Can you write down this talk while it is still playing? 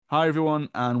Hi everyone,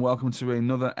 and welcome to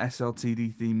another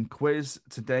SLTD themed quiz.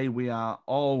 Today we are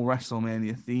all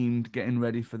WrestleMania themed, getting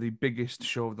ready for the biggest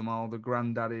show of them all, the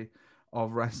granddaddy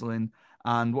of wrestling.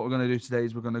 And what we're going to do today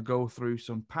is we're going to go through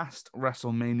some past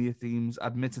WrestleMania themes.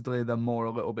 Admittedly, they're more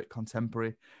a little bit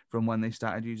contemporary from when they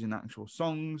started using actual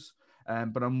songs.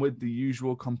 But I'm with the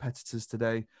usual competitors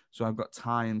today. So I've got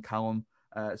Ty and Callum.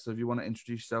 So if you want to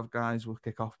introduce yourself, guys, we'll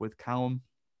kick off with Callum.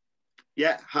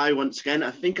 Yeah, hi once again.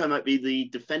 I think I might be the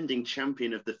defending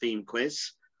champion of the theme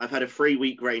quiz. I've had a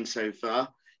 3-week reign so far.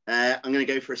 I'm going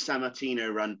to go for a San Martino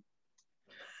run.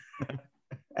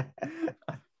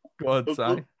 Go on,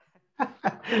 Ty.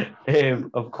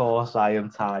 Of course, I am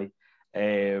Ty.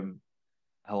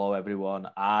 Hello, everyone.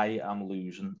 I am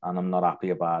losing and I'm not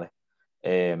happy about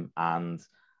it. And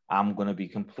I'm going to be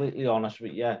completely honest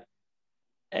with you.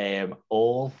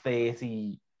 All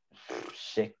 36,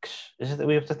 is it that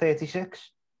we up to 36?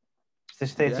 Is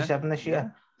this 37 this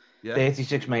year? Yeah.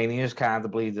 36 Manias kind of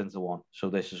bleeds into one. So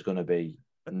this is going to be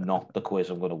not the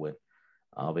quiz I'm going to win.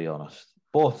 I'll be honest.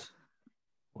 But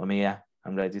I'm here.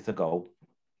 I'm ready to go.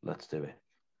 Let's do it.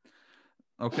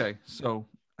 Okay, so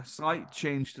a slight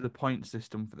change to the point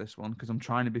system for this one because I'm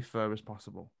trying to be fair as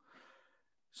possible.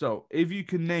 So if you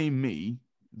can name me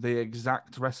the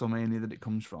exact WrestleMania that it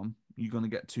comes from, you're going to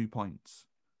get 2 points.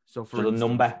 So for instance,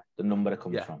 the number it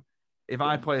comes from. If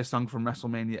I play a song from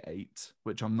WrestleMania 8,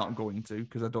 which I'm not going to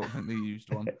because I don't think they used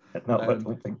one,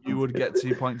 you would get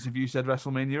 2 points if you said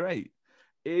WrestleMania 8.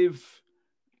 If,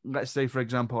 let's say, for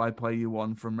example, I play you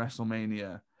one from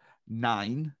WrestleMania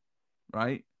 9,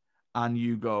 right? And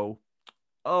you go,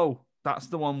 oh, that's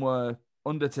the one where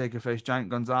Undertaker faced Giant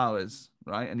Gonzalez,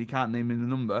 right? And you can't name me the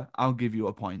number, I'll give you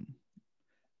a point.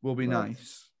 Will be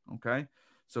nice, okay?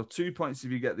 So 2 points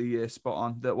if you get the year spot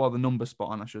on, the number spot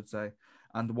on, I should say,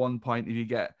 and 1 point if you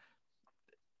get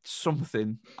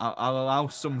something. I'll allow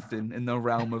something in the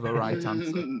realm of a right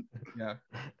answer. Yeah.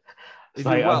 If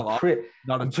like, you're well off,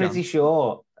 I'm pretty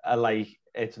sure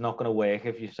it's not going to work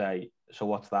if you say, so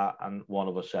what's that? And one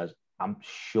of us says, I'm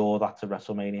sure that's a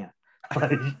WrestleMania.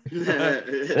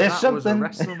 That was a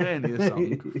WrestleMania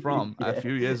song from a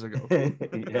few years ago.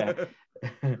 Yeah.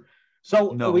 So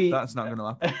no, that's not going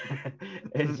to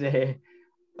happen.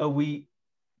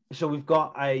 So we've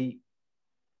got a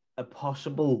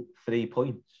possible 3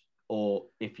 points, or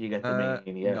if you get the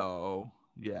Mania. No,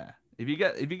 yeah. If you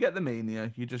get the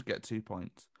Mania, you just get 2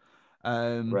 points.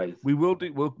 Right.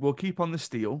 We'll keep on the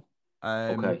steal.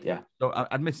 Okay, yeah. So I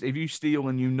admit, if you steal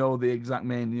and you know the exact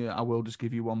Mania, I will just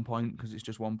give you 1 point because it's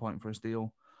just 1 point for a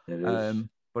steal. It is.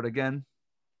 But again,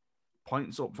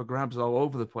 points up for grabs all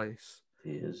over the place.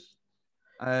 It is.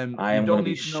 I am going to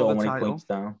be so many points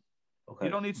down. Okay.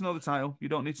 You don't need to know the title. You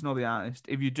don't need to know the artist.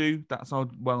 If you do, that's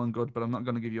all well and good, but I'm not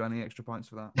going to give you any extra points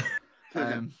for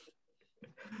that.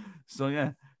 So,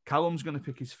 yeah, Callum's going to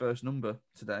pick his first number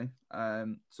today.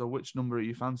 So which number are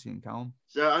you fancying, Callum?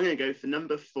 So I'm going to go for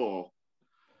number 4.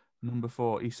 Number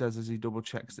 4, he says as he double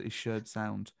checks that his shirt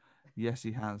sound. Yes,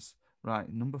 he has.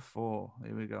 Right, number 4.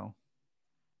 Here we go.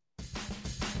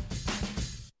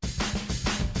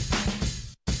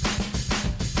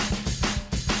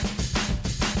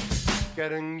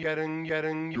 Getting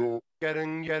you.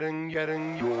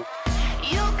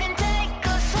 You can take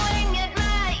a swing at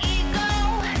my ego.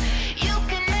 You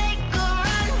can make a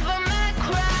run for my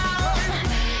crown.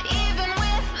 Even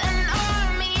with an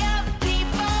army of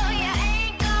people, you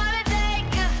ain't gonna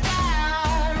take us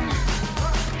down.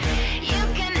 You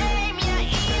can aim your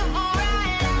evil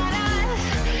right at us.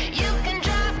 You can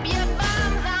drop your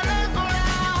bombs on the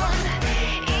ground.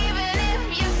 Even if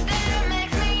your stare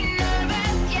makes me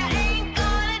nervous, you ain't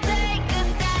gonna take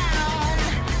us down.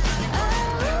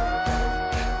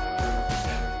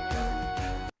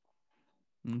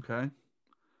 Okay.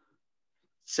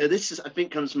 So this I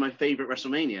think, comes from my favourite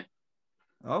WrestleMania.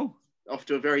 Oh. Off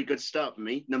to a very good start for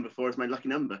me. Number 4 is my lucky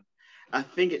number. I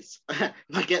think it's, if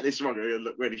I get this wrong, it'll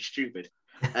look really stupid.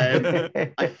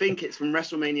 I think it's from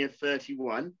WrestleMania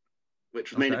 31,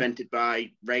 which was main evented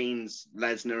by Reigns,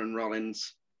 Lesnar, and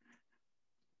Rollins.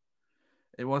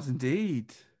 It was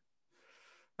indeed.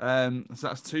 So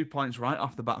that's 2 points right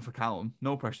off the bat for Callum.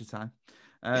 No pressure time.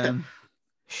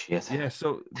 Shit. Yeah,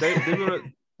 so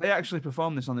they actually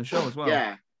performed this on the show as well.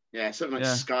 Yeah, something like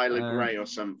Skylar Grey or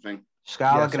something.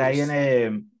 Skylar Grey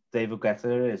and David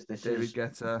Guetta is this. David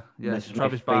Guetta, yeah. This is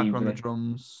Travis Barker on the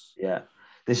drums. Yeah,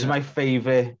 this is my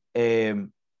favorite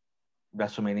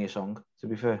WrestleMania song. To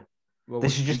be fair, Well,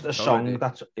 this is just a song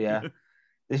that's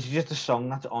This is just a song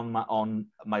that's on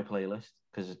my playlist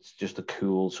because it's just a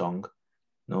cool song.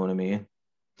 Know what I mean?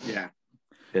 Yeah.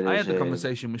 I had the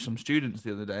conversation with some students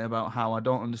the other day about how I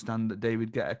don't understand that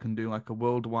David Guetta can do like a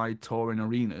worldwide tour in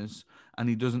arenas and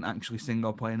he doesn't actually sing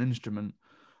or play an instrument.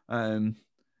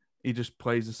 He just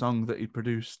plays a song that he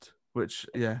produced, which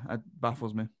it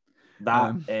baffles me.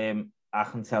 That I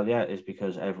can tell you is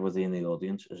because everybody in the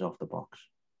audience is off the box.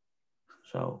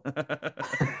 So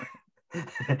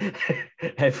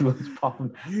everyone's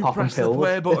popping press pills. the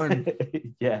play button.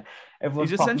 Yeah,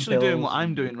 he's essentially doing what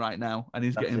I'm doing right now, and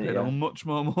he's getting paid much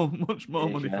more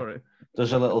money for it.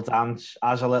 Does a little dance,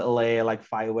 has a little like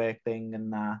firework thing,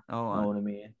 and know what I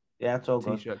mean? Yeah, it's all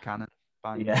good. T-shirt cannon.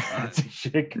 Bang. Yeah,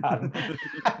 t-shirt cannon.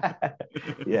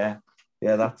 yeah,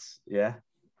 that's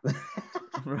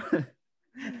right.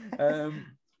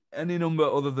 Any number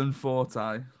other than 4,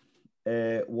 Ty?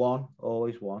 1,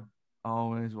 always 1.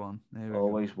 Always 1.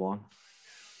 Always 1.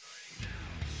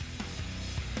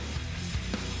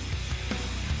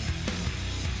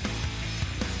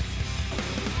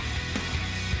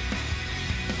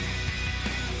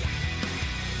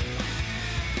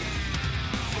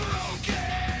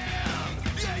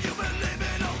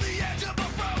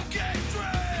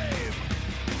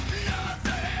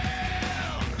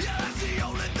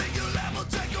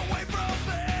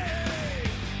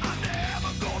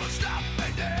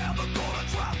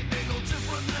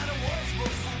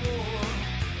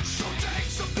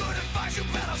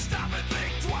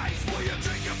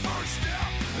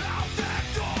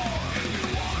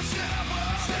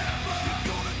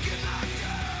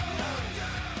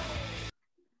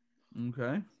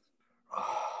 Okay.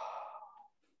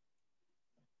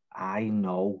 I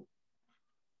know.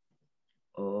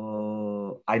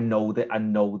 I know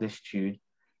this tune.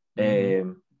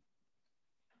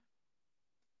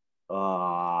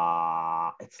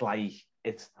 It's like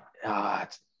it's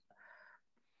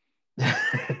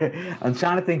I'm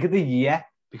trying to think of the year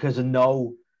because I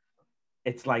know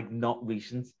it's like not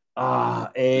recent.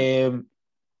 I'm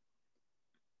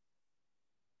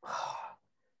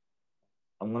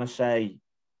gonna say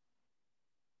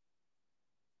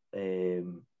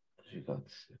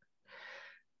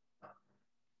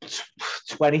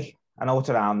 20. I know it's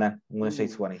around then. I'm gonna say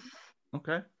 20.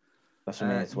 Okay. That's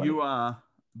 20. You are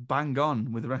bang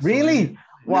on with the rest. Really?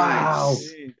 Wow.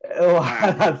 Nice. Oh,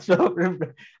 that's so.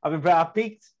 I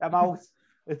peaked. I'm out.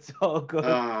 It's all good.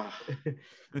 I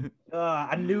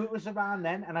knew it was around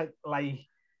then, and I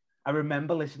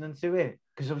remember listening to it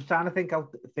because I was trying to think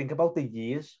about the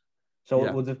years. So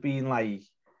it would have been like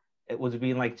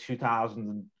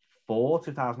 2004,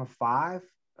 2005,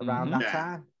 around that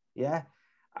time. Yeah.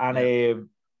 And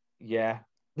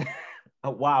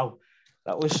wow.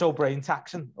 That was so brain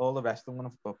taxing. All the rest I'm gonna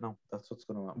fuck up now. That's what's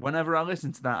gonna happen. Whenever I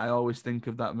listen to that, I always think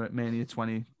of that Mania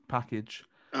 20 package.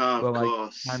 Oh, of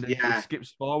course. Kind of it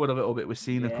skips forward a little bit with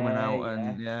Cena coming out,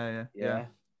 and yeah.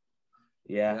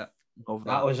 That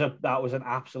was an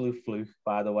absolute fluke,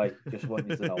 by the way. Just want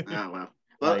you to know. Oh wow.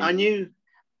 Well, I knew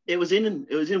it was in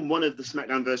one of the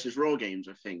SmackDown versus Raw games,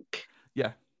 I think.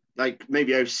 Yeah. Like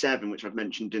maybe 07, which I've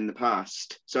mentioned in the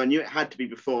past. So I knew it had to be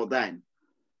before then.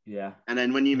 Yeah. And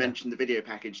then when you mentioned the video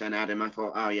package, then Adam, I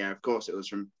thought, oh yeah, of course it was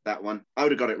from that one. I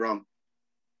would have got it wrong.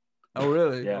 Oh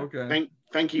really? Yeah. Okay.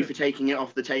 Thank you for taking it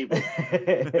off the table.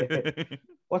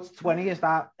 What's 20? Is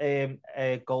that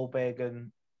Goldberg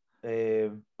and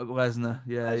Lesnar?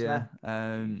 Yeah.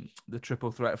 The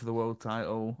triple threat for the world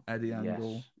title, Eddie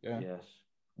Angle. Yes.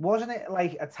 Wasn't it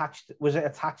like attached? Was it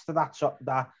attached to that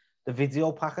the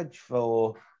video package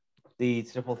for the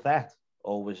triple threat,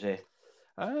 or was it?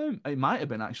 It might have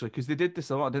been actually, because they did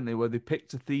this a lot, didn't they? Where they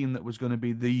picked a theme that was going to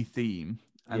be the theme,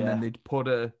 and then they'd put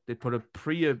a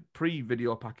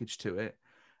pre-video package to it,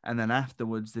 and then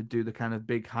afterwards they'd do the kind of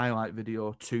big highlight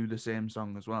video to the same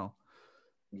song as well.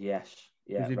 Yes,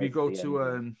 yeah. Because if you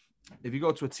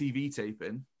go to a TV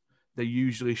taping, they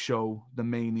usually show the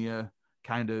Mania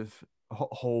kind of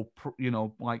whole,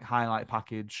 like highlight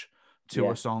package to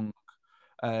a song,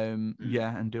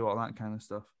 and do all that kind of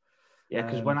stuff. Yeah,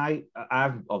 because when I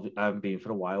haven't been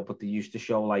for a while, but they used to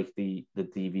show like the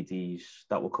DVDs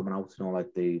that were coming out,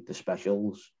 like the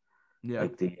specials,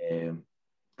 like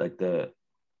the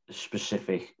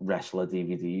specific wrestler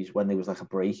DVDs when there was like a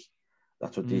break.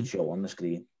 That's what they'd show on the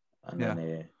screen, and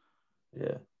then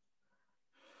So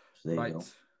there you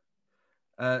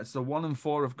go. So 1 and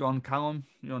 4 have gone. Callum,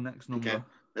 your next number. Okay.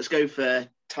 Let's go for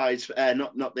Ty's.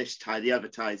 Not this Ty, the other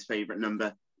Ty's favorite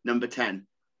number 10.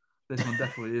 This one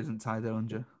definitely isn't Ty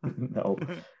Dillinger. No,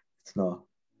 it's not.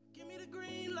 Give me the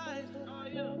green light. Oh,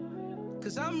 yeah.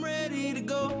 Cause I'm ready to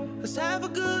go. Let's have a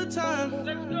good time.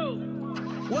 Let's go.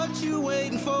 What you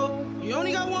waiting for? You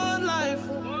only got one life.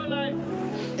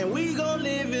 And we gon'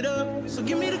 live it up. So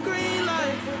give me the green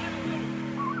light.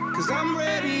 cause I'm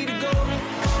ready to go.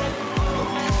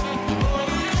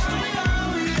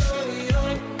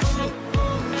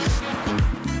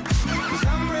 Cause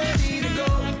I'm ready to go.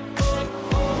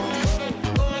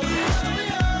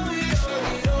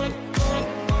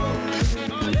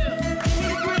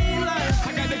 Green light.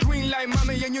 I got the green light,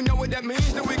 mommy, and you know what that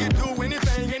means. That we can do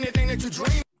anything that you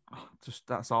dream. Just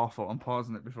that's awful. I'm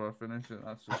pausing it before I finish it.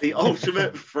 That's just The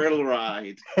ultimate thrill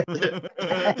ride.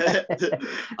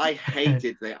 I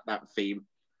hated that theme.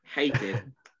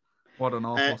 Hated. What an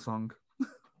awful song.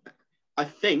 I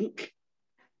think.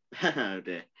 Oh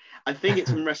dear. I think it's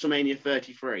from WrestleMania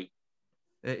 33.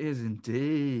 It is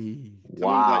indeed. The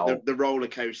one with, like the roller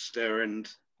coaster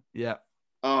and Yeah.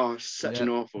 oh, such an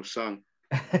awful song.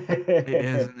 It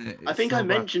is, isn't it? I think so I bad.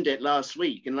 mentioned it last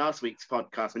week in last week's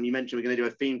podcast when you mentioned we're going to do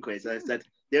a theme quiz. I said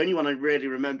the only one I really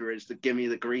remember is the "Give Me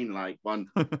the Green Light" one.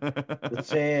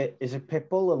 It's is it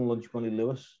Pitbull and Lunch Money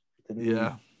Lewis?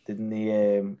 Didn't he?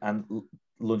 And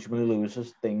Lunch Money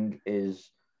Lewis's thing is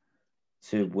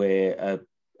to wear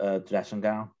a dressing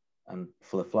gown and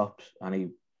flip flops, and he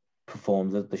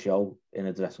performed at the show in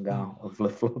a dressing gown and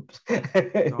flip flops.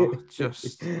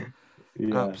 Just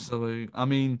absolute. I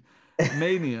mean,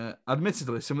 Mania.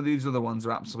 Admittedly, some of these other ones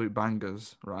are absolute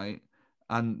bangers, right?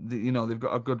 And they've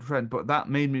got a good trend, but that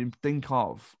made me think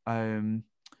of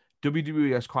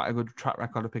WWE has quite a good track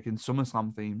record of picking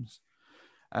SummerSlam themes,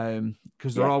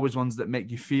 because they're always ones that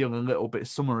make you feel a little bit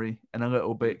summery and a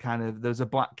little bit kind of. There's a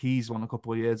Black Keys one a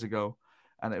couple of years ago,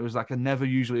 and it was like I never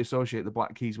usually associate the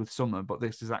Black Keys with summer, but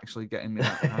this is actually getting me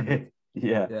that kind of.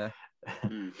 Yeah.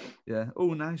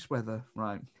 Oh, nice weather,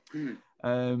 right?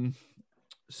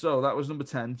 So that was number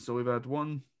 10. So we've had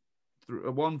 1,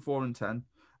 4, and 10.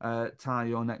 Ty,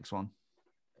 your next one.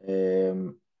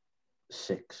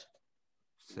 6.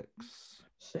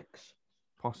 6.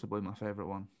 Possibly my favorite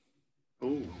one.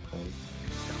 Ooh.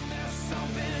 There's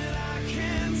something I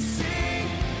can see.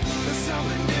 There's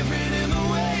something different in the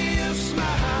way you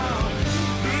smile.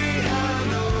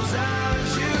 Behind those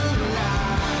eyes you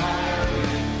lie.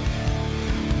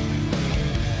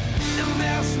 And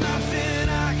there's nothing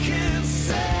I can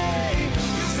say,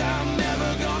 'cause I'm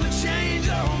never gonna change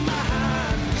your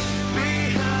mind.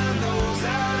 Behind those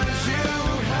eyes you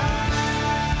hide.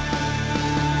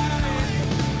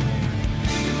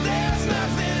 There's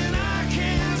nothing I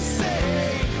can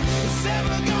say that's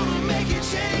ever gonna make you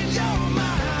change your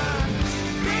mind.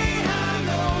 Behind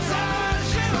those eyes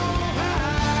you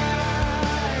hide.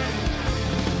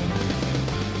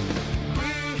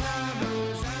 Behind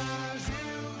those eyes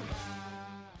you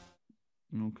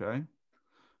hide. Okay.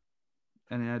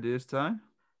 Any ideas, Ty?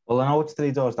 Well, I know it's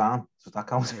 3 Doors Down. Does that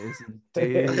count? It is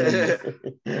indeed.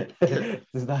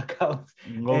 Does that count?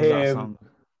 Love that song.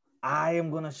 I am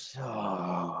gonna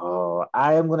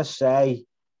say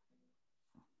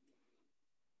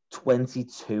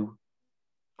 22.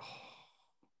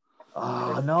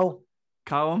 Oh no.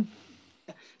 Callum?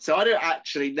 So I don't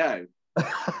actually know, but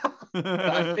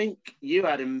I think you,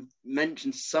 Adam,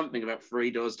 mentioned something about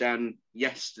 3 Doors Down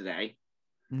yesterday.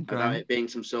 About it being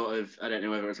some sort of, I don't know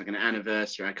whether it was like an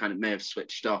anniversary. I kind of may have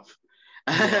switched off.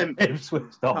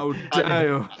 Switched off. How dare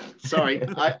you? Sorry,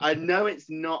 I know it's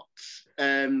not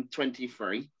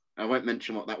 23. I won't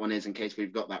mention what that one is in case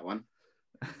we've got that one.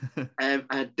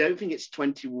 I don't think it's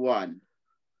 21.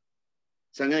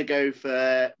 So I'm going to go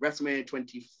for WrestleMania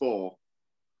 24.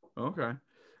 Okay.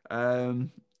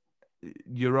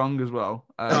 You're wrong as well.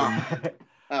 Oh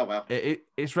well.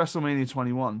 It's WrestleMania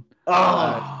 21.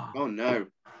 Oh no.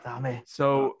 Damn it.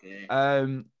 So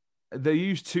Okay. they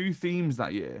used 2 themes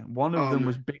that year. One of them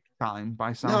was Big Time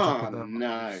by Soundtrack of Their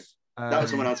Lives. That was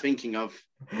someone I was thinking of.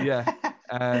 Yeah.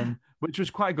 Which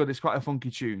was quite good. It's quite a funky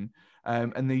tune.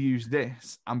 And they used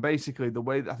this. And basically the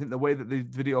way that the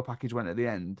video package went at the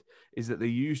end is that they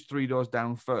used 3 Doors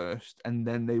Down first and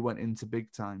then they went into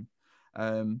Big Time.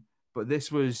 But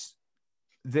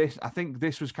I think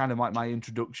this was kind of like my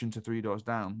introduction to 3 Doors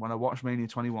Down when I watched Mania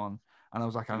 21 and I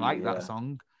was like, I like that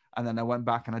song. And then I went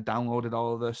back and I downloaded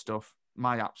all of their stuff.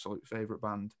 My absolute favorite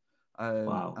band.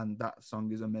 Wow. And that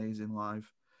song is amazing live.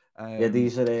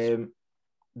 These are a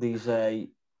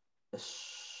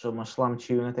SummerSlam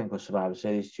tune, I think, or Survivor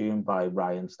Series tune by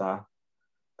Ryan Starr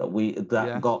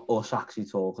that got us actually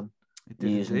talking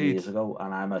years and years ago,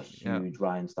 and I'm a huge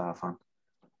Ryan Starr fan.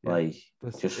 Yeah. Like,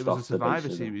 it just was a Survivor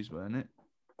Series, weren't it?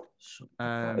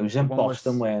 It was in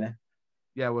Boston, wasn't it?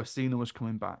 Yeah, where Cena was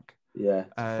coming back. Yeah,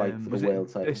 to fight for the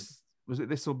world title.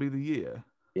 This will be the year?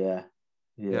 Yeah.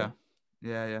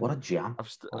 What a jam! I've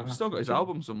still got his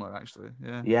album somewhere, actually.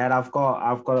 Yeah, I've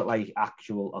got it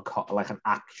like an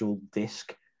actual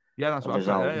disc. Yeah, that's what I've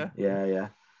got. Yeah.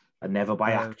 I never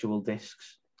buy actual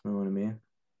discs. know what I mean?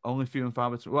 Only few and far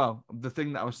between. Well, the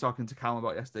thing that I was talking to Callum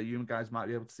about yesterday, you guys might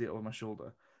be able to see it over my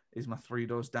shoulder, is my Three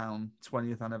Doors Down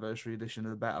 20th anniversary edition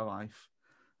of The Better Life.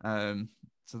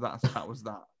 So that was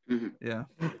that. Yeah.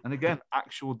 And again,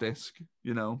 actual disc,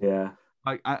 you know. Yeah.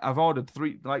 Like I've ordered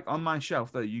 3, like on my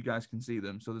shelf there, you guys can see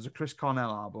them. So there's a Chris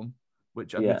Cornell album,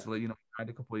 which admittedly, you know, I had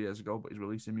a couple of years ago, but he's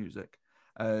releasing music.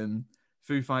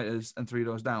 Foo Fighters and Three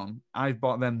Doors Down. I've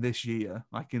bought them this year,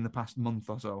 like in the past month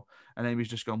or so. And Amy's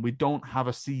just gone, we don't have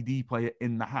a CD player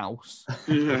in the house.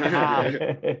 We don't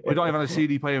even have a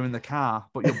CD player in the car,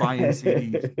 but you're buying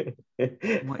CDs.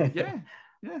 I'm like, yeah,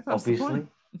 that's the point.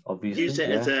 Obviously. Use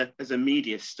it as a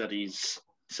media studies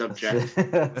subject.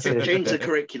 Change the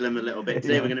curriculum a little bit.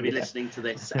 Today we're going to be listening to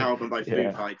this album by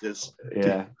Foo Fighters.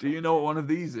 Yeah. Do you know what one of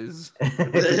these is?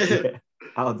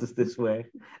 How does this work?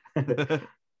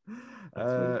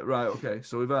 Right, okay.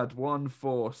 So we've had 1,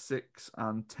 4, 6,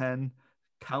 and 10.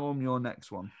 Callum, your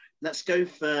next one. Let's go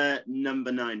for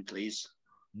number 9, please.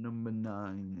 Number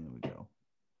 9. Here we go.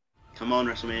 Come on,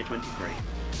 WrestleMania 23.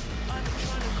 I've been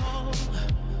trying to call.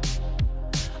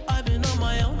 I've been on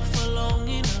my own for long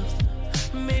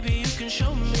enough. Maybe you can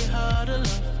show me how to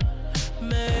love.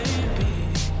 Maybe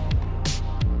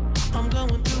I'm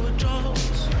going through a drought.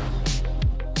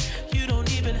 You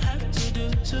don't even have to do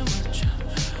too much.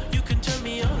 You can turn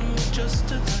me on with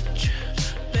just a touch,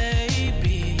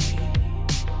 baby.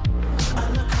 I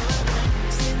look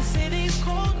around, since city's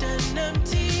cold and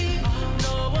empty.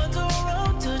 No one's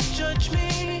around to judge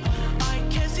me. I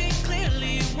can see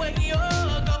clearly when you're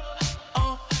gone.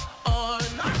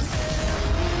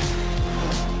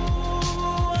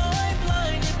 I'm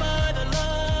blinded by the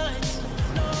lights.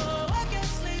 No, I can't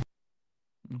sleep.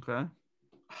 Okay.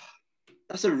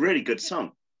 That's a really good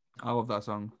song. I love that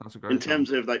song. That's a great In song.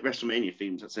 terms of like WrestleMania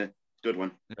themes, that's a good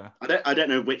one. Yeah. I don't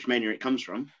know which Mania it comes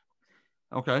from.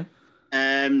 Okay.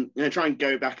 I'm gonna try and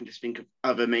go back and just think of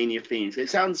other Mania themes. It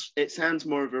sounds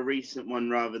more of a recent one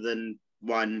rather than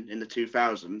one in the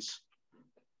 2000s.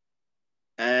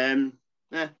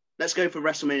 Let's go for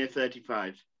WrestleMania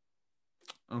 35.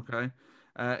 Okay.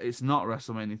 It's not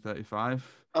WrestleMania 35.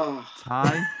 Oh,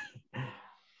 Ty.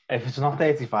 If it's not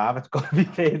 35, it's got to be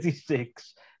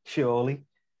 36, surely.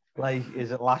 Like,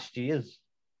 is it last year's?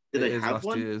 did It they is have last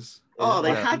one? year's. Oh, they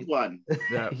Yeah. had one.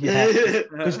 Yeah. Yeah,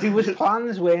 because there was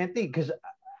plans, weren't they? Because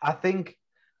I think,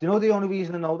 do you know the only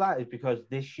reason I know that is because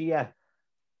this year,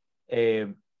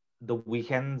 The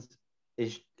Weeknd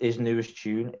is his newest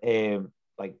tune,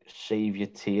 like Save Your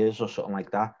Tears or something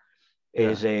like that,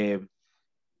 is one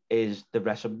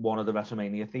of the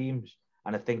WrestleMania themes,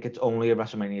 and I think it's only a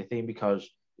WrestleMania theme because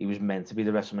he was meant to be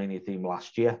the WrestleMania theme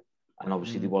last year, and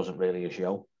obviously there wasn't really a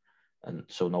show, and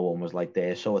so no one was like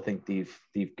there. So I think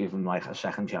they've given like a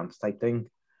second chance type thing.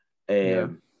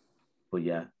 But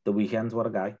yeah, The Weeknd, what a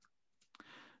guy.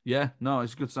 Yeah, no,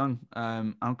 it's a good song.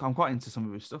 I'm quite into some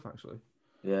of his stuff actually.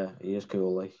 Yeah, he is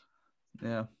cool. Like,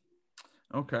 Yeah.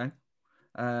 Okay.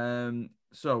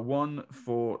 So 1,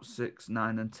 4, 6,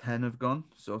 9, and 10 have gone.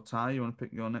 So Ty, you want to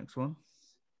pick your next one?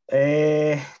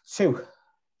 2.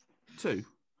 2.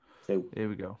 Here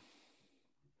we go.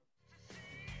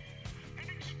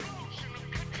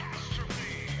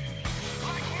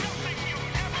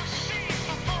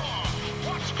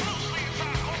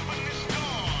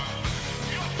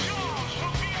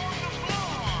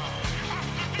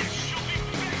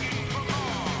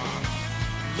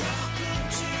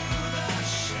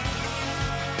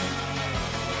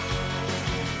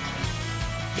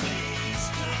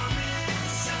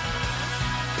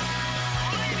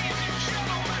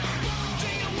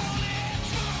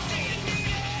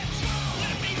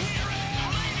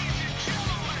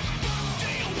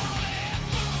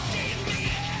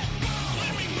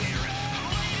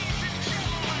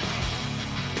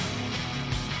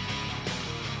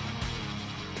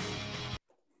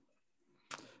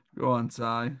 Go on,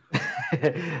 Ty.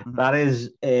 that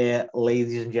is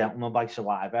Ladies and Gentlemen by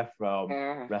Survivor from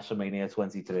WrestleMania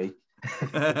 23.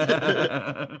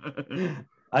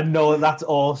 I know that's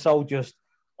also just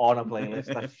on a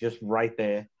playlist. That's just right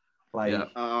there. Like, Yeah.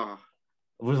 Oh,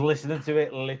 I was listening to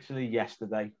it literally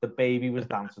yesterday. The baby was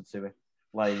dancing to it.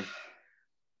 Like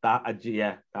that.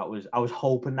 That was. I was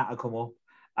hoping that would come up,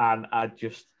 and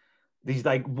these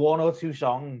like 1 or 2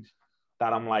 songs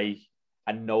that I'm like,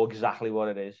 I know exactly what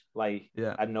it is. Like,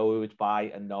 Yeah. I know who it's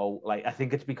by. I know, like, I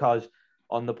think it's because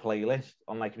on the playlist,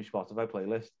 on like my Spotify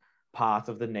playlist, part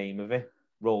of the name of it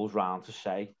rolls round to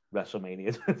say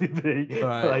WrestleMania 23.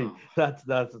 Right. Like, that's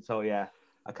so yeah.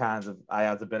 I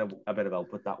had a bit of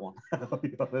help with that one. I'll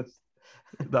be honest.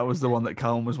 That was the one that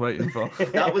Callum was waiting for.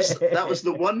 That was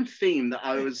the one theme that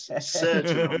I was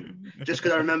certain on, just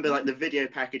because I remember like the video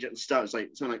package at the start was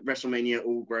like something like WrestleMania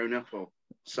All Grown Up or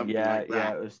something like that.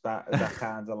 Yeah, it was that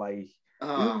kind of like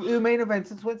Oh, who main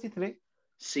evented 23?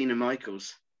 Cena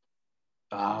Michaels.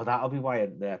 Oh, that'll be why.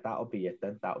 That'll be it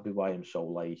then. That'll be why I'm so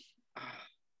like,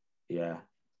 yeah.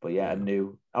 But yeah, I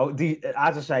knew.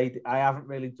 As I say, I haven't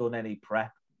really done any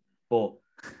prep, but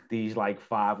these like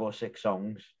 5 or 6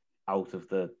 songs out of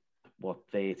the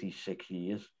 36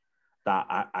 years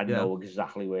that I know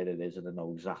exactly where it is and I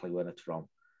know exactly where it's from.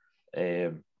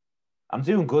 I'm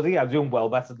doing good here. I'm doing well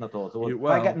better than I thought I would. If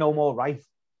I get no more right,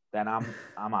 then I'm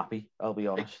happy. I'll be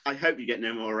honest. I hope you get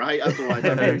no more right. Otherwise,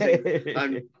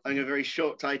 I'm a very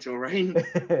short title reign.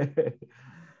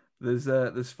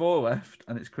 There's 4 left,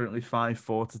 and it's currently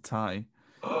 5-4 to tie.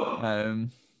 I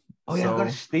got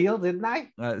a steal, didn't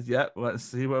I? Let's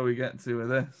see where we get to with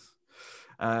this.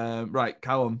 Right,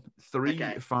 Callum,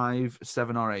 3, 5,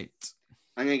 7, or 8.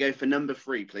 I'm going to go for number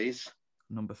 3, please.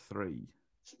 Number 3.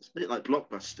 It's a bit like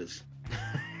Blockbusters.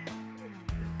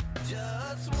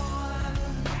 Just one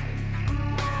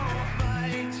more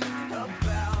fight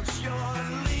about your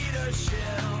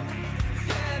leadership,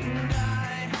 and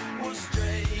I will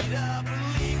straight up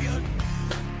leave you.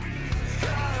 'Cause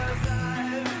I've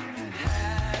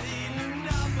had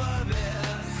enough of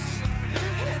this,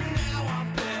 and now I'm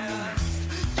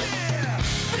pissed. Yeah,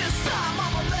 this time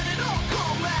I'ma let it all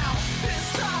come out. This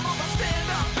time I'ma stand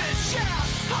up and shout.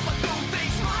 I'ma do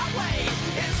things my way.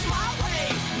 It's my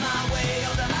way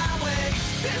or the highway.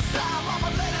 This time I'ma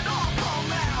let it all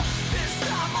come out. This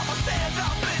time I'ma stand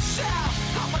up and shout.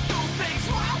 I'ma do things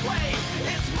my way.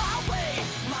 It's my way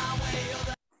or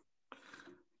the.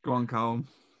 Go on, Callum.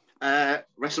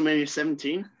 WrestleMania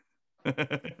 17. I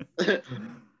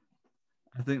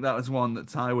think that was one that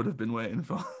Ty would have been waiting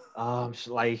for.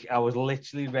 Like I was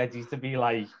literally ready to be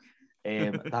like,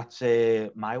 that's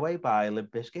My Way by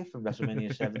Limp Bizkit from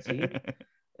WrestleMania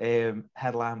 17,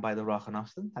 headlined by The Rock and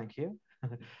Austin. Thank you.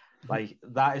 Like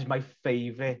that is my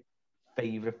favorite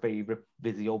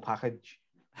video package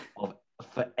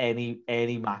for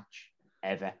any match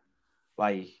ever.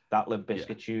 Like that Limp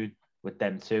Bizkit tune with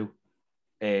them two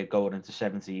going into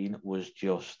 17 was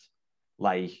just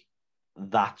like,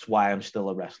 that's why I'm still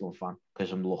a wrestling fan,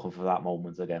 because I'm looking for that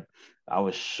moment again. I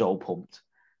was so pumped,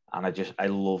 and I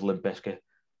love Limp Bizkit.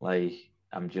 Like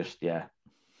I'm just damn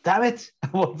it, I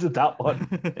wanted that one.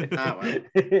 Well.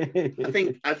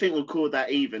 I think we'll call that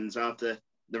evens after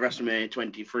the WrestleMania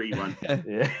 23 one.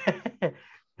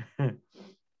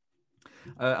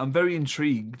 I'm very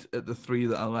intrigued at the 3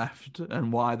 that are left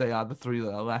and why they are the 3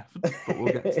 that are left, but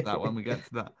we'll get to that when we get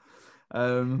to that.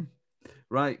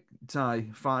 Right,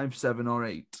 Ty, 5, 7, or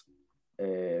 8?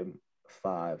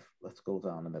 5. Let's go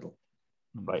down the middle.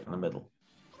 Right in the middle.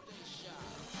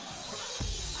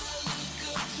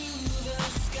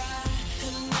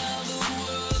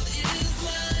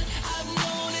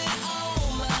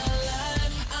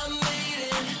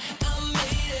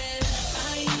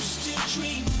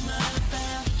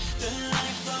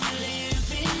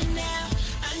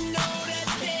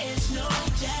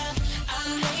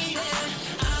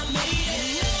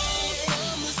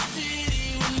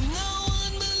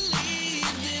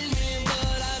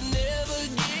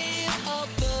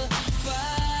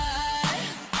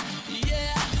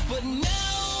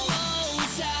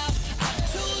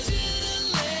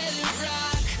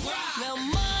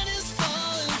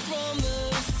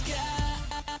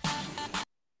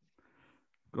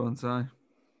 Go on, Ty.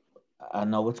 I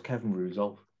know it's Kevin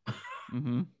Rudolph.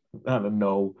 Mm-hmm.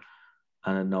 And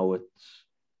I know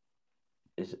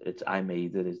it's I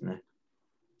Made It, isn't it?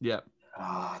 Yeah.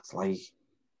 It's like,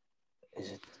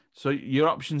 is it? So your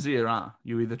options here are,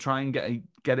 you either try and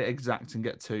get it exact and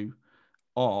get 2,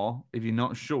 or if you're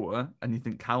not sure and you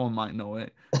think Callum might know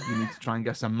it, you need to try and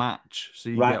guess a match so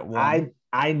you get 1.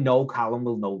 I know Callum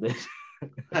will know this.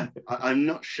 I'm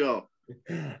not sure.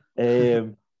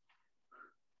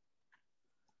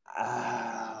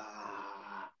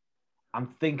 I'm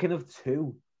thinking of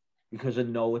 2 because I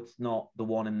know it's not the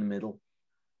one in the middle,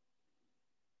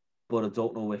 but I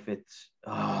don't know if it's.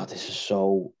 This is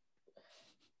so.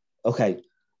 Okay,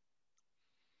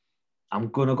 I'm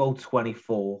gonna go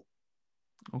 24.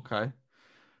 Okay,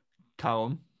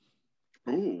 Callum.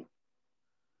 Ooh,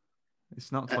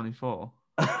 it's not 24.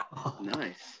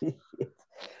 Nice.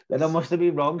 Then I must have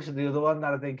been wrong. So the other one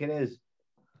that I think it is.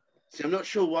 See, I'm not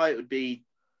sure why it would be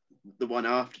the one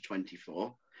after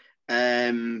 24.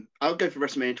 I'll go for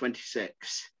WrestleMania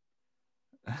 26.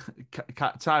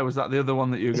 Ty, was that the other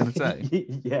one that you were going to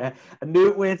say? Yeah, I knew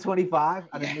it weighed 25,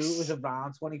 and I knew it Yes. was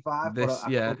around 25. This, but I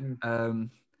yeah.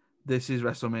 couldn't. This is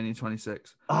WrestleMania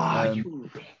 26. You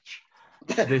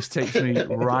bitch. This takes me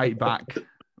right back to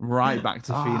Phoenix,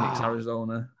 Ah.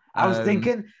 Arizona. I was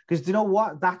thinking, because do you know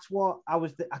what? That's what I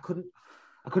was. I couldn't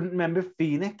remember.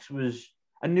 Phoenix was.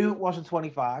 I knew it wasn't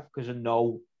 25 because I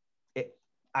know it.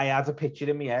 I had a picture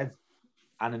in my head,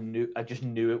 and I just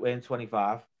knew it went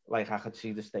 25. Like I could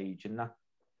see the stage and that.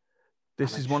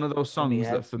 This is one of those songs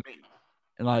that for me,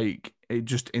 like, it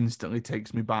just instantly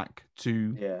takes me back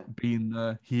to being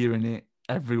there, hearing it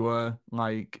everywhere.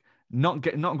 Like, not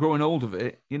growing old of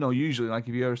it. You know, usually, like,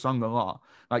 if you hear a song a lot,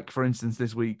 like, for instance,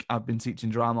 this week I've been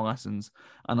teaching drama lessons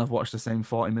and I've watched the same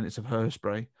 40 minutes of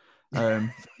Hairspray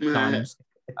times.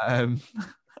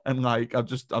 And like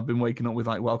I've been waking up with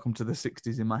like Welcome to the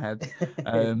 60s in my head.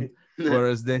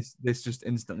 Whereas this just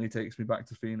instantly takes me back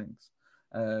to Phoenix.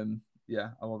 Yeah,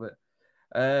 I love it.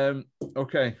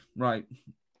 Okay, right.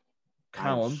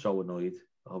 Callum. I'm so annoyed.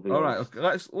 All right,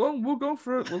 okay, we'll go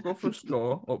for a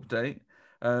score update.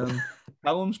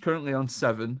 Callum's currently on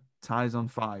 7, Ty's on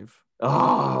 5.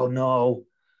 Oh no.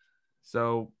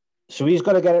 So he's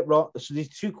got to get it wrong. So these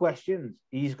 2 questions,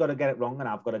 he's got to get it wrong and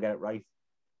I've got to get it right.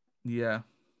 Yeah.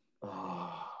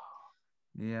 Oh.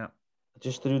 Yeah. I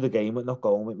just threw the game with not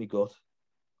going with me gut.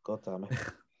 God damn it.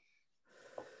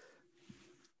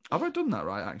 Have I done that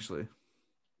right, actually?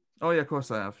 Oh, yeah, of course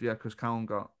I have. Yeah, because Callum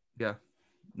got... Yeah.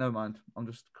 Never mind. I'm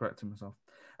just correcting myself.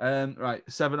 Right,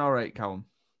 7 or 8, Callum?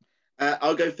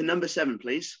 I'll go for number 7,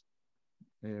 please.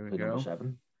 Here we go. Number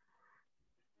 7.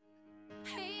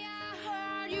 Hey, I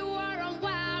heard you are a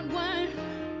wild one.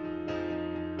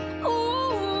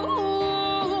 Ooh,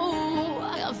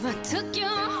 if I took you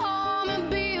home and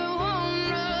be a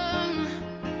woman,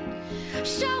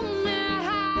 show me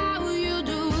how you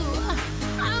do.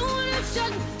 I wanna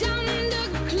shut down the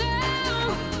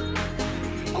club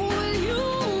with you.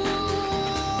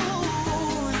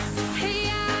 Hey,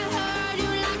 I heard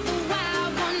you like the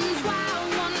wild ones,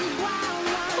 wild ones, wild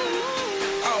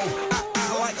ones. Oh, I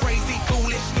like crazy,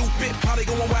 foolish, stupid, party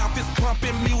going wild, fist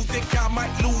pumping music. I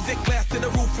might lose it, glass to the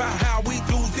roof, how we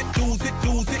lose it.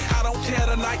 I don't care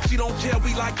tonight, she don't care.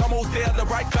 We like almost there, the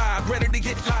right vibe, ready to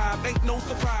get live. Ain't no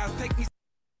surprise, take me.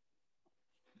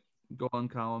 Go on,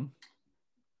 Callum.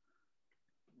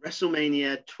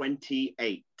 WrestleMania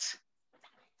 28.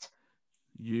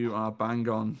 You are bang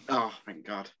on. Oh, thank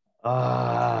God.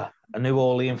 I knew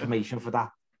all the information for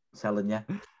that. I'm telling you.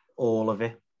 All of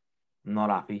it. I'm not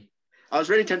happy. I was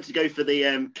really tempted to go for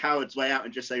the coward's way out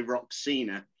and just say Rock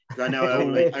Cena, because I know I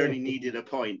only needed a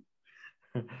point.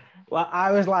 Well,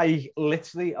 I was like,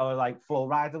 literally, I was like, Flow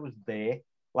Rider was there.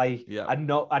 Like, Yeah. I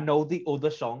know the other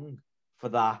song for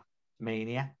that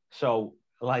Mania. So,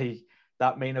 like,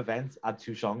 that main event had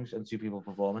 2 songs and 2 people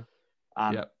performing.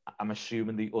 And I'm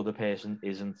assuming the other person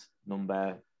isn't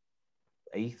number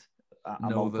 8.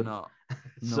 No, they're not.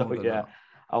 No, So, they're yeah, not.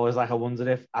 I was like,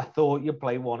 I thought you'd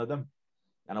play one of them.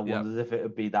 And I wondered if it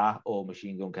would be that or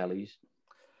Machine Gun Kelly's.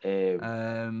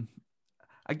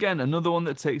 Again, another one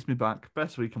that takes me back.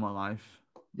 Best week of my life.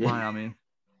 Miami.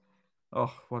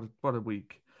 Oh, what a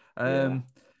week.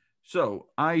 So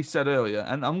I said earlier,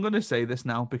 and I'm going to say this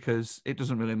now because it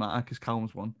doesn't really matter because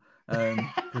Callum's won.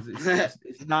 Because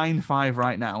it's 9-5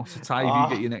 right now. So Ty, if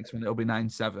you get your next one, it'll be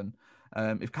 9-7.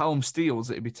 If Callum steals,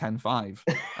 it'll be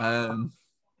 10-5.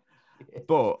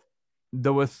 But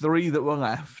there were 3 that were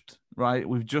left, right?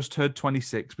 We've just heard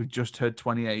 26. We've just heard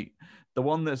 28. The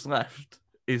one that's left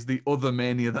is the other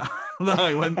Mania that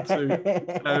I went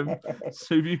to.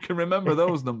 So if you can remember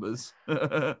those numbers,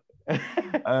 we'll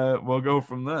go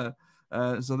from there.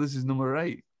 So this is number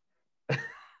 8.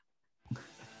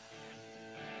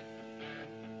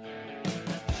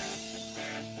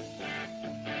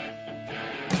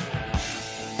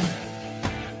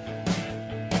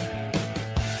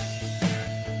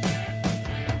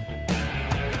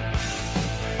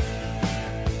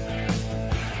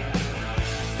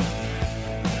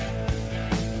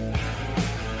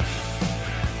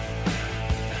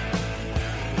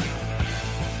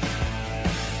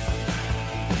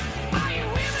 Are you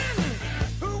women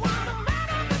who wanna man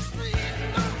on the street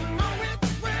and don't know which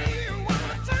way you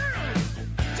wanna turn?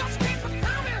 Just keep it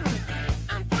coming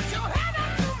and put your head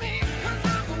up to me, 'cause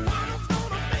I'm the one who's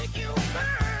gonna make you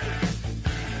burn.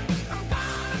 I'm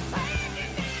gonna take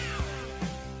it down.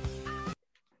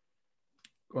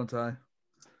 Go on, Ty.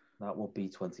 That would be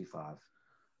 25.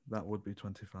 That would be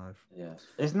 25. Yes.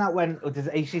 Isn't that when, did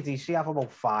AC/DC have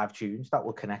about 5 tunes that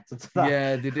were connected to that?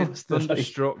 Yeah, they did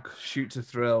Thunderstruck, Shoot to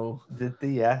Thrill. Did they?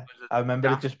 Yeah. I remember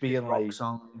it just being Rock like,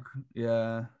 song.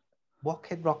 Yeah. What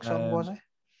Kid Rock song was it?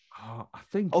 I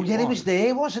think. Oh yeah, he was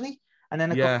there, wasn't he? And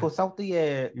then it Yeah. got cut out.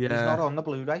 He's not on the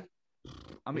Blu-ray.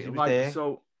 I he mean, was like, there.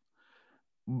 so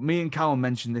me and Callum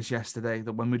mentioned this yesterday,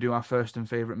 that when we do our first and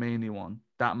favorite Mania one,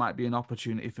 that might be an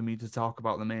opportunity for me to talk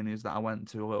about the Manias that I went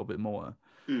to a little bit more.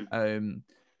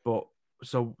 But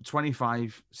so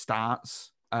 25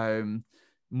 starts,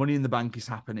 Money in the Bank is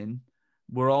happening.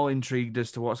 We're all intrigued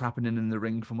as to what's happening in the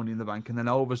ring for Money in the Bank. And then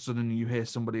all of a sudden you hear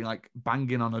somebody like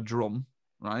banging on a drum,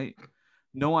 right?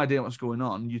 No idea what's going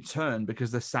on. You turn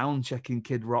because they're sound checking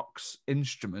Kid Rock's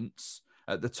instruments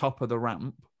at the top of the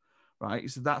ramp, right?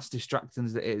 So that's distracting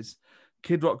as it is.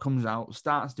 Kid Rock comes out,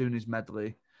 starts doing his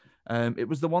medley. It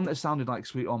was the one that sounded like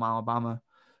Sweet Home Alabama.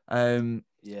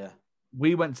 Yeah.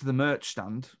 We went to the merch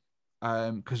stand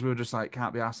because we were just like,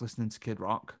 can't be arsed listening to Kid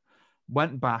Rock.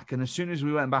 Went back, and as soon as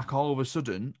we went back, all of a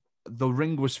sudden, the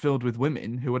ring was filled with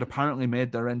women who had apparently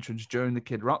made their entrance during the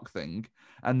Kid Rock thing,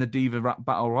 and the Diva Rap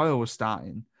Battle Royal was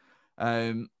starting.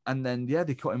 And then, yeah,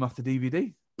 they cut him off the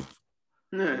DVD.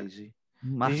 Crazy.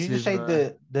 Massive, Did you just say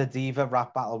the Diva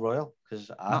Rap Battle Royal?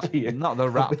 Because not the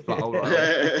Rap Battle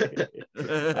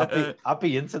Royal. I'd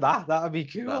be into that. That would be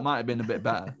cool. That might have been a bit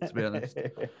better, to be honest,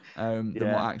 than what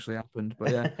actually happened.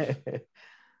 But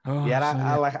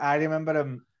yeah, I remember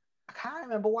him. I can't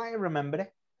remember why I remember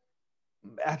it.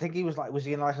 I think he was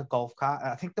he in like a golf cart?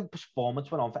 I think the performance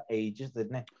went on for ages,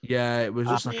 didn't it? Yeah, it was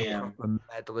just like a proper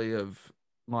medley of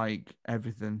like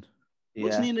everything.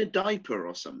 Wasn't he in a diaper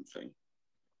or something?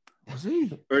 Was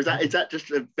he? Or is that just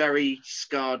a very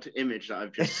scarred image that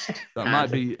I've just That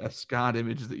might be a scarred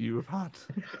image that you have had.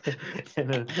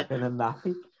 in a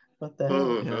nappy. What the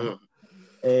hell?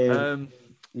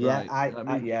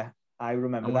 I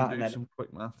remember I'm that. gonna do some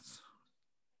quick maths.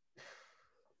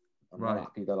 I'm not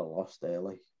happy that I lost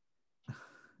early.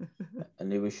 I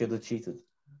knew we should have cheated.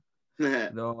 No,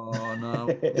 don't allow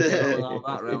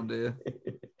that round here.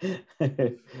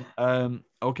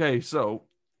 Okay, so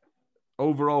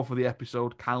overall for the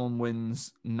episode, Callum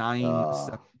wins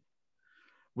 9-7,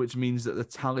 which means that the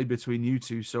tally between you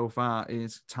two so far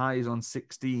is Ty is on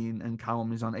 16 and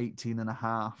Callum is on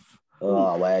 18.5.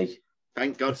 Oh, way.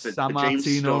 Thank God for San James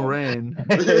Martino Storm. rain.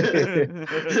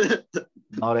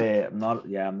 I'm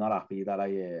not happy that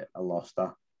I lost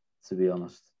that, to be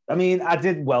honest. I mean, I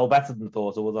did well better than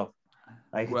thought I would have.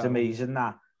 It's amazing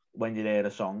that when you hear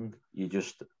a song,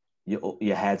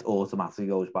 your head automatically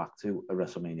goes back to a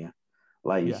WrestleMania.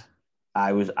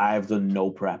 I've done no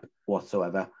prep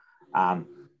whatsoever.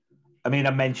 I mean,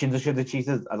 I mentioned I should have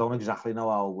cheated. I don't exactly know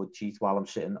how I would cheat while I'm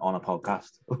sitting on a podcast.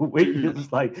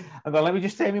 It's like, I'm going, let me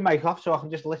just turn my mic off so I can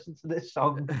just listen to this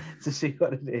song to see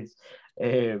what it is.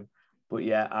 But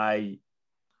yeah,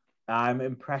 I'm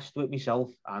impressed with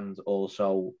myself, and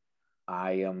also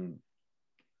I am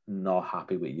not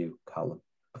happy with you, Callum.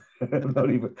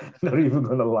 not even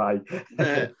gonna lie.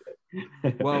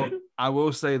 Well, I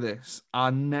will say this: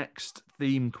 our next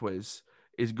theme quiz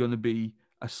is going to be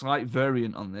a slight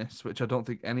variant on this, which I don't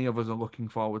think any of us are looking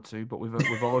forward to, but we've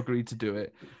all agreed to do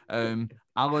it.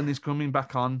 Alan is coming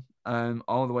back on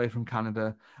all the way from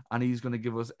Canada, and he's going to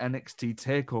give us NXT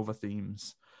Takeover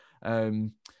themes.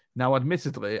 Now,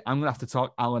 admittedly, I'm going to have to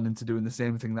talk Alan into doing the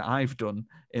same thing that I've done,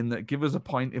 in that give us a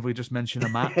point if we just mention a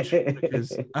match,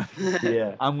 because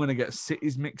I'm going to get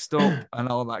cities mixed up and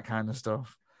all that kind of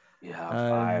stuff.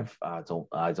 Yeah,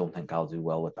 I don't think I'll do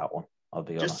well with that one. I'll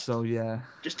be honest. So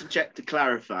just to check to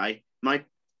clarify, my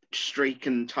streak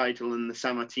and title and the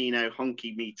San Martino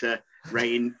honky meter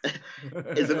reign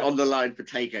isn't on the line for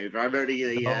Takeover. I'm only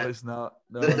it's not.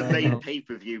 the main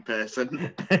pay-per-view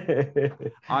person.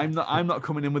 I'm not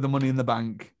coming in with the Money in the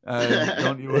Bank.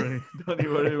 Don't you worry. Don't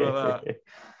you worry about that.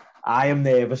 I am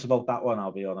nervous about that one.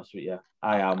 I'll be honest with you.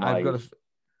 I am.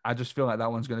 I just feel like that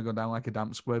one's going to go down like a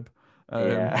damp squib.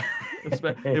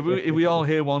 If we all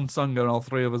hear one song and all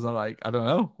three of us are like, I don't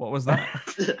know, what was that?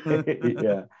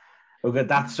 Yeah. Okay,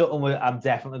 that's something I'm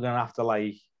definitely going to have to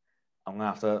I'm going to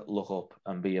have to look up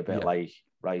and be a bit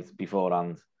right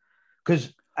beforehand.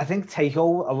 Because I think a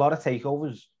lot of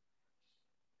takeovers,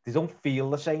 they don't feel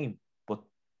the same, but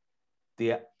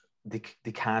they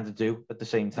kind of do at the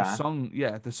same time.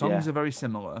 The songs are very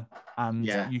similar, and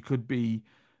you could be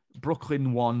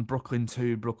Brooklyn 1, Brooklyn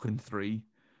 2, Brooklyn 3.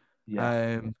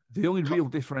 Yeah. The only real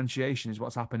differentiation is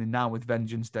what's happening now with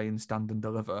Vengeance Day and Stand and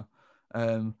Deliver,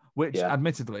 which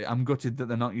admittedly I'm gutted that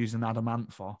they're not using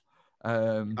Adamant for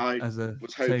as a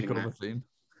takeover theme.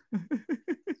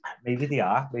 Maybe they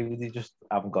are. Maybe they just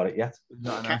haven't got it yet.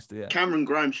 Not announced it yet. Cameron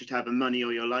Grimes should have a Money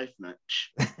or Your Life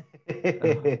match.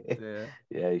 Yeah,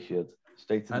 he should.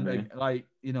 Straight to the moon.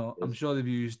 I'm sure they've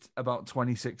used about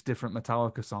 26 different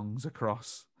Metallica songs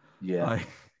across. Yeah.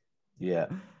 Yeah,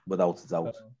 without a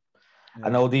doubt. Yeah. I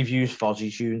know they've used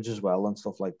Fozzy tunes as well and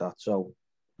stuff like that. So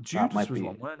Judas might was be-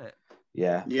 one, weren't it?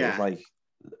 yeah, Yeah. it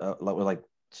was like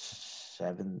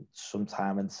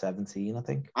sometime in 17, I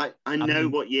think. I know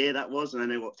mean- what year that was, and I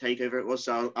know what takeover it was.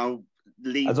 So I'll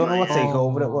leave. I don't know my, what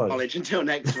takeover it was. knowledge until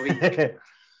next week.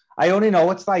 I only know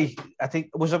it's like I think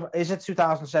is it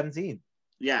 2017?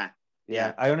 Yeah.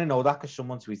 Yeah, I only know that because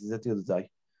someone tweeted it the other day.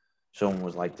 Someone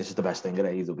was like, "This is the best thing at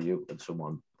AEW," and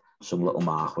some little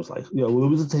mark was like, "Yeah, well, it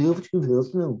was a takeover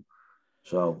 2000."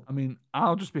 So I mean,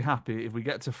 I'll just be happy if we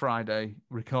get to Friday,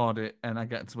 record it, and I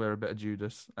get to wear a bit of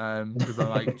Judas because I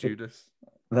like Judas.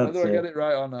 that's Whether I get it. it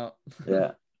right or not.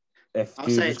 Yeah. If I'll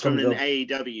say Judas it's from comes an up,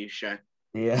 AEW show.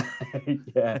 yeah,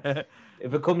 yeah.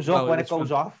 If it comes up Well, when it it's goes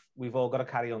from- off, we've all got to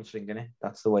carry on singing it.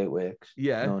 That's the way it works.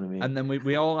 Yeah. You know what I mean? And then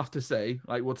we all have to say,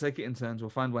 like, we'll take it in turns. We'll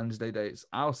find Wednesday dates.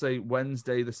 I'll say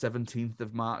Wednesday, the 17th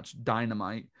of March,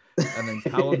 Dynamite. And then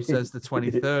Callum says the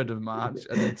 23rd of March.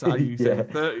 And then Ty, you say the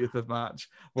 30th of March.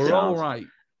 We're all Sounds- right.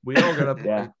 We all got to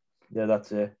Yeah, yeah,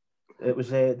 that's it. It was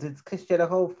did Chris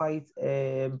Jericho fight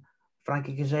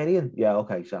Frankie Kazarian? Yeah,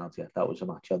 okay, sounds that was a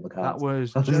match on the card. That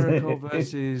was Jericho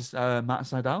versus Matt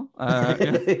Sydal.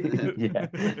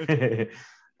 Yeah.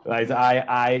 Right,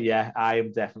 I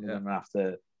am definitely Yeah. gonna have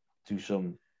to do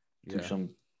some Yeah.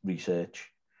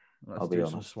 research. Let's I'll be do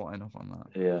some honest. swatting up on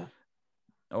that. Yeah.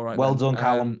 All right. Well then. done,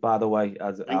 Callum, by the way.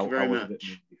 Thank you very I was a bit much.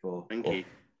 mean before. Thank but you.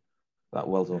 That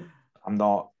well done.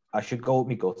 I should go with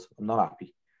my gut. I'm not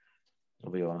happy.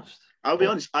 I'll be honest. I'll be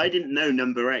honest, I didn't know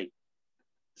number 8.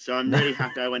 So I'm really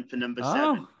happy I went for number 7.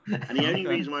 Oh, And the only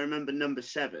okay. reason why I remember number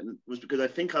 7 was because I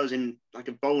think I was in like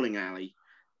a bowling alley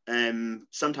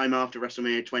sometime after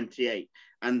WrestleMania 28,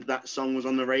 and that song was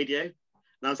on the radio. And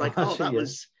I was like, oh, that Yeah.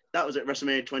 was at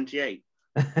WrestleMania 28.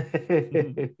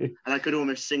 And I could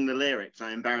almost sing the lyrics.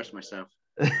 I embarrassed myself.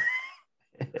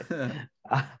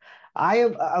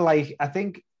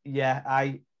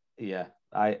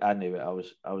 I knew it. I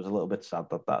was a little bit sad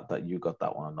that you got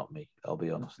that one and not me. I'll be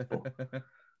honest. But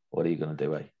what are you gonna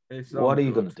do, eh? It's all What are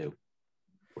you good. gonna do?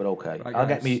 We're okay. Right, I'll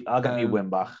get guys, me win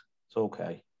back. It's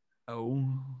okay. Oh,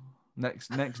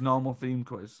 next normal theme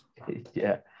quiz.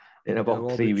 Yeah, in It'll about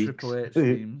all 3 be weeks. Triple H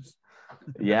themes.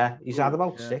 Yeah, he's had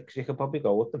about Yeah. 6. You could probably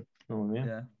go with them. You know what I mean?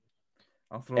 Yeah.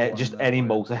 I'll throw one Just in there any for you.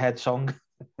 Motorhead song.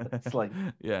 It's like,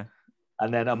 Yeah.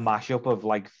 and then a mashup of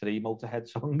like 3 Motorhead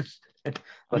songs. I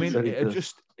That's mean, what he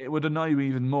does. it would annoy you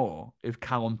even more if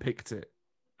Callum picked it.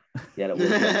 Yeah, it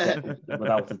would.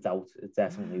 Without a doubt, it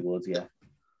definitely would. Yeah,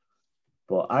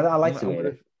 but I like to hear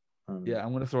it. Yeah,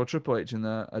 I'm gonna throw Triple H in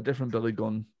there, a different Billy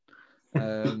Gunn.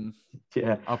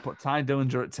 Yeah. I'll put Ty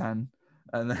Dillinger at 10,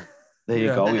 and then There you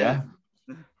Yeah. go. Yeah,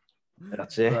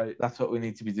 that's it. Right. That's what we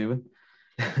need to be doing.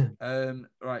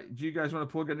 right. Do you guys want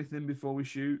to plug anything before we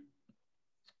shoot?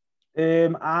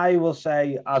 I will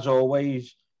say, as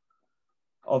always,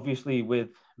 obviously with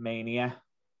Mania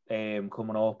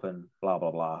coming up and blah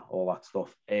blah blah, all that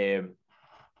stuff.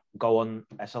 Go on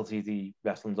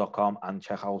sltdwrestling.com and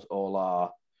check out all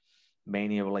our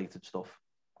Mania related stuff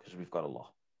because we've got a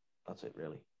lot. That's it,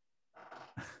 really.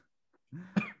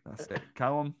 That's it.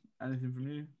 Callum, anything from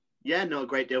you? Yeah, not a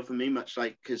great deal for me, much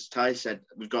like because Ty said,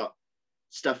 we've got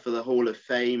stuff for the Hall of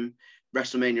Fame,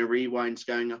 WrestleMania Rewinds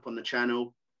going up on the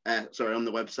channel. On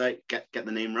the website. Get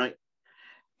the name right.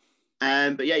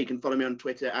 But yeah, you can follow me on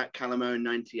Twitter at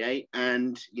Calamo98,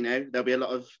 and there'll be a lot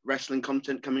of wrestling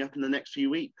content coming up in the next few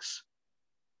weeks.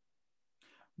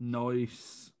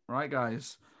 Nice. Right,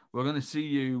 guys. We're going to see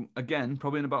you again,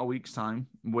 probably in about a week's time,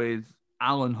 with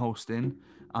Alan hosting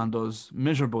and us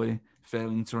miserably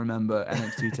failing to remember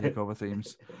NXT TakeOver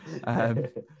themes.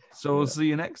 So we'll see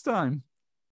you next time.